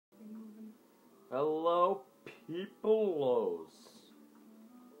Hello, peoples.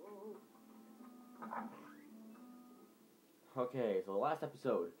 Okay, so the last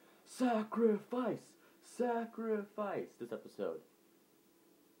episode, sacrifice. This episode,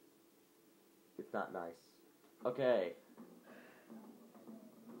 it's not nice. Okay,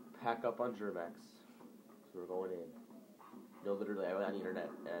 pack up on Germex. So we're going in. No, literally, I went on the internet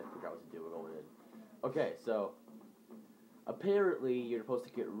and I forgot what to do. We're going in. Okay, so apparently you're supposed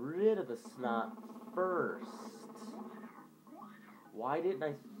to get rid of the snot first. Why didn't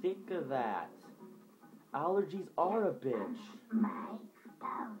I think of that? Allergies are a bitch.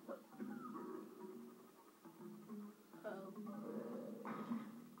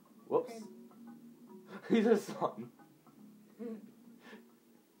 Whoops. He's a son.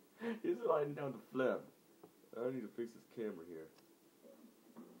 He's sliding down the phlegm. I need to fix this camera here.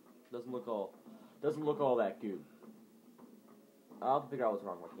 Doesn't look all that good. I'll have to figure out what's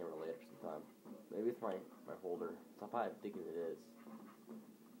wrong with my camera later sometime. Maybe it's my holder. So I'm probably thinking it is.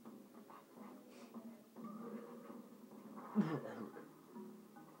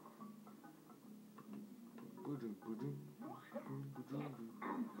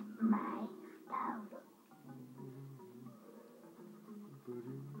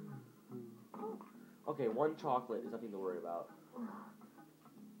 Okay, one chocolate is nothing to worry about.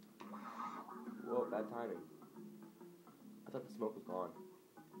 Whoa, bad timing. I thought the smoke was gone.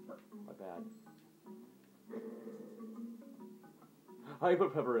 My bad. How do you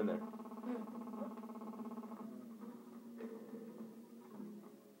put pepper in there?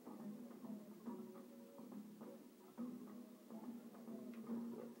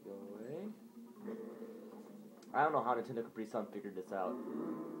 Let's go away. I don't know how Nintendo Capri Sun figured this out.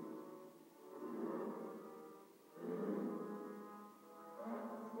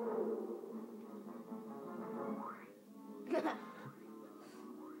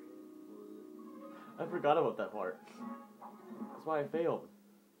 I forgot about that part. That's why I failed.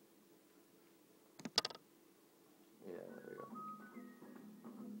 Yeah, there we go.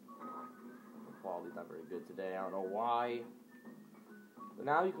 The quality's not very good today. I don't know why. But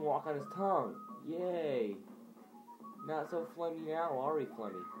now you can walk on his tongue. Yay. Not so phlegmy now, already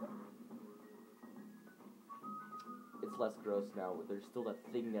phlegmy. It's less gross now, but there's still that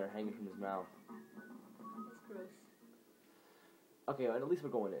thing there hanging from his mouth. It's gross. Okay, at least we're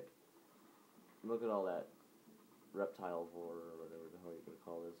going in. Look at all that reptile or whatever the hell you're gonna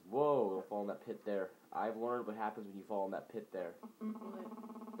call this. Whoa, don't fall in that pit there. I've learned what happens when you fall in that pit there.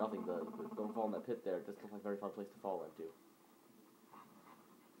 What? Nothing does, but don't fall in that pit there. It doesn't look like a very fun place to fall into.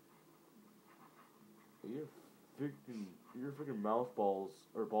 Your freaking mouth balls,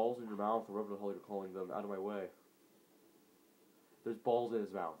 or balls in your mouth, or whatever the hell you're calling them, out of my way. There's balls in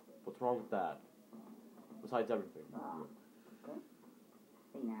his mouth. What's wrong with that? Besides everything. Okay.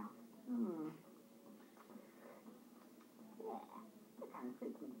 Hey now. Yeah, it kind of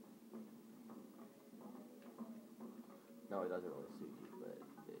suits me. No, it doesn't really suit you, but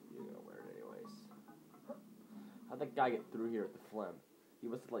you're gonna wear it anyways. How'd that guy get through here with the phlegm? He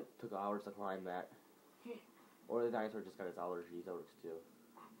must have, took hours to climb that. Or the dinosaur just got his allergies. That works too.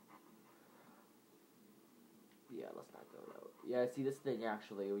 Yeah, let's not go though. Yeah, see this thing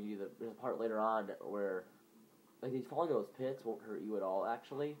actually, when you do there's a part later on where, these falling in those pits won't hurt you at all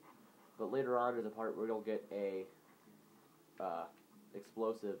actually, but later on there's a part where you'll get a,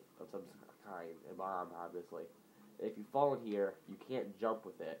 explosive of some kind, a bomb obviously. If you fall in here, you can't jump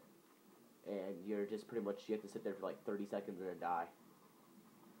with it, and you're just pretty much, you have to sit there for 30 seconds and then die.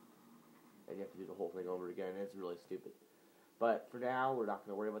 And you have to do the whole thing over again, and it's really stupid. But for now, we're not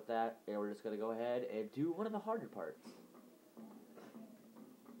going to worry about that, and we're just going to go ahead and do one of the harder parts.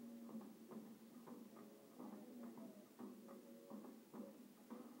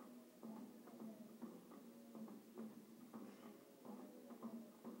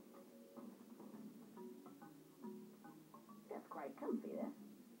 That's quite comfy there.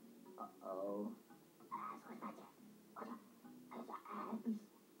 Uh-oh.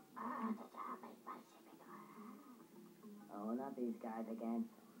 Oh, not these guys again.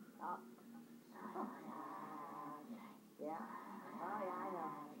 Oh. Yeah. Oh, yeah, I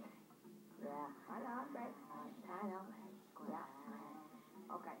know. Yeah, I know, great. I know. Yeah.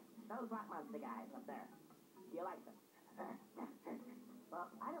 Okay, those rock monster guys up there. Do you like them? Well,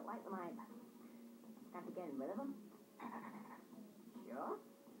 I don't like them either. After getting rid of them? Sure.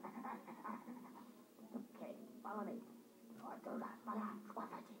 Okay, follow me.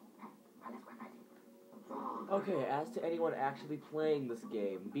 Okay, as to anyone actually playing this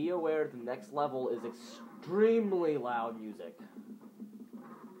game, be aware the next level is extremely loud music.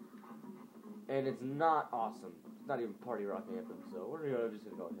 And it's not awesome. It's not even party rock anthem, so we're just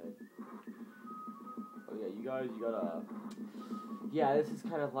gonna go ahead. Oh yeah, you guys, you gotta... Yeah, this is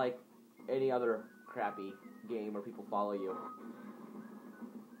kind of like any other crappy game where people follow you.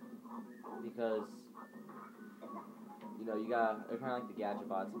 Because, you know, they're kind of like the Gadget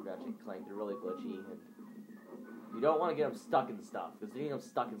bots and Ratchet and Clank, they're really glitchy, and you don't want to get them stuck in stuff, because getting them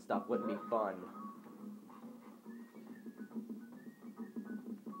stuck in stuff wouldn't be fun.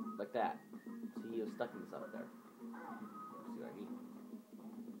 Like that. See, he was stuck in stuff there. See what I mean?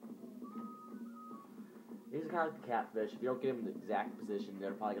 These are kind of like the catfish. If you don't get them in the exact position,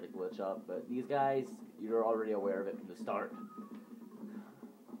 they're probably going to glitch up. But these guys, you're already aware of it from the start.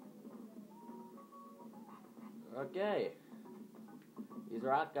 Okay. These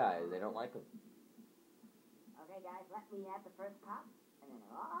are hot guys. They don't like them. Okay, guys, let me have the first pop, and then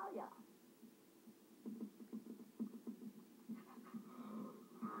all y'all.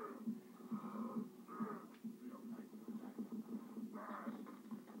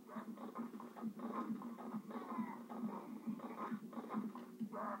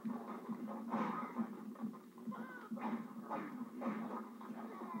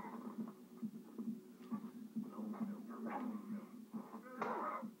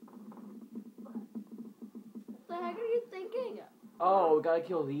 What the heck are you thinking? Oh, we gotta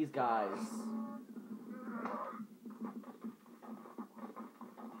kill these guys.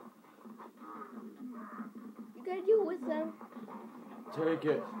 You gotta do it with them. Take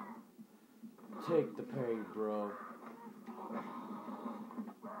it. Take the pain, bro.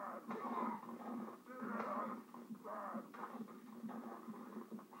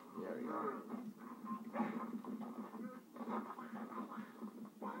 There we go.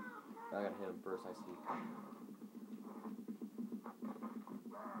 I gotta hit him first, I see.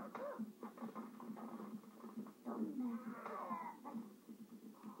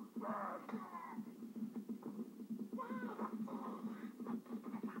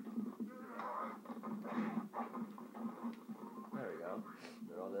 There we go.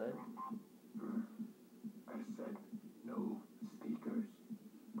 They're all dead. I said no sneakers.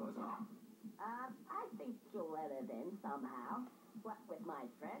 Buzzer. I think you'll let it in somehow. What with my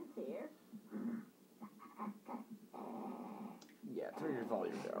friends here? Yeah, turn your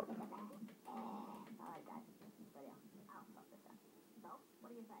volume down. Alright, guys. Ready? I'll sort this out. So, what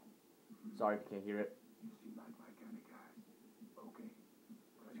do you say? Sorry if you can't hear it. You seem like my kind of guy. Okay.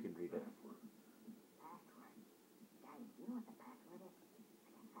 But You can read it. password. Password. Guys, you know what the password is?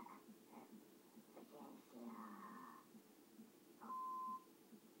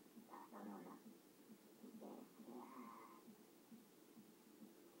 No.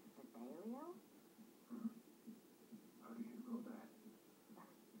 Fidelio? How do you know that?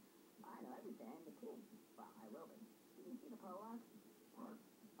 I know everything. The kid. Well, I will be. Did you see the prologue? What?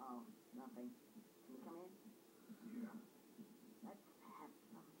 Oh, nothing. Can we come in? Yeah. Let's have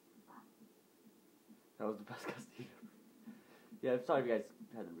some fun. That was the best cutscene ever. Yeah, I'm sorry if you guys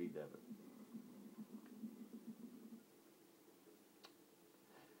had to read that. But...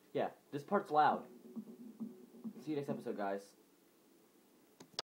 Yeah, this part's loud. See you next episode, guys.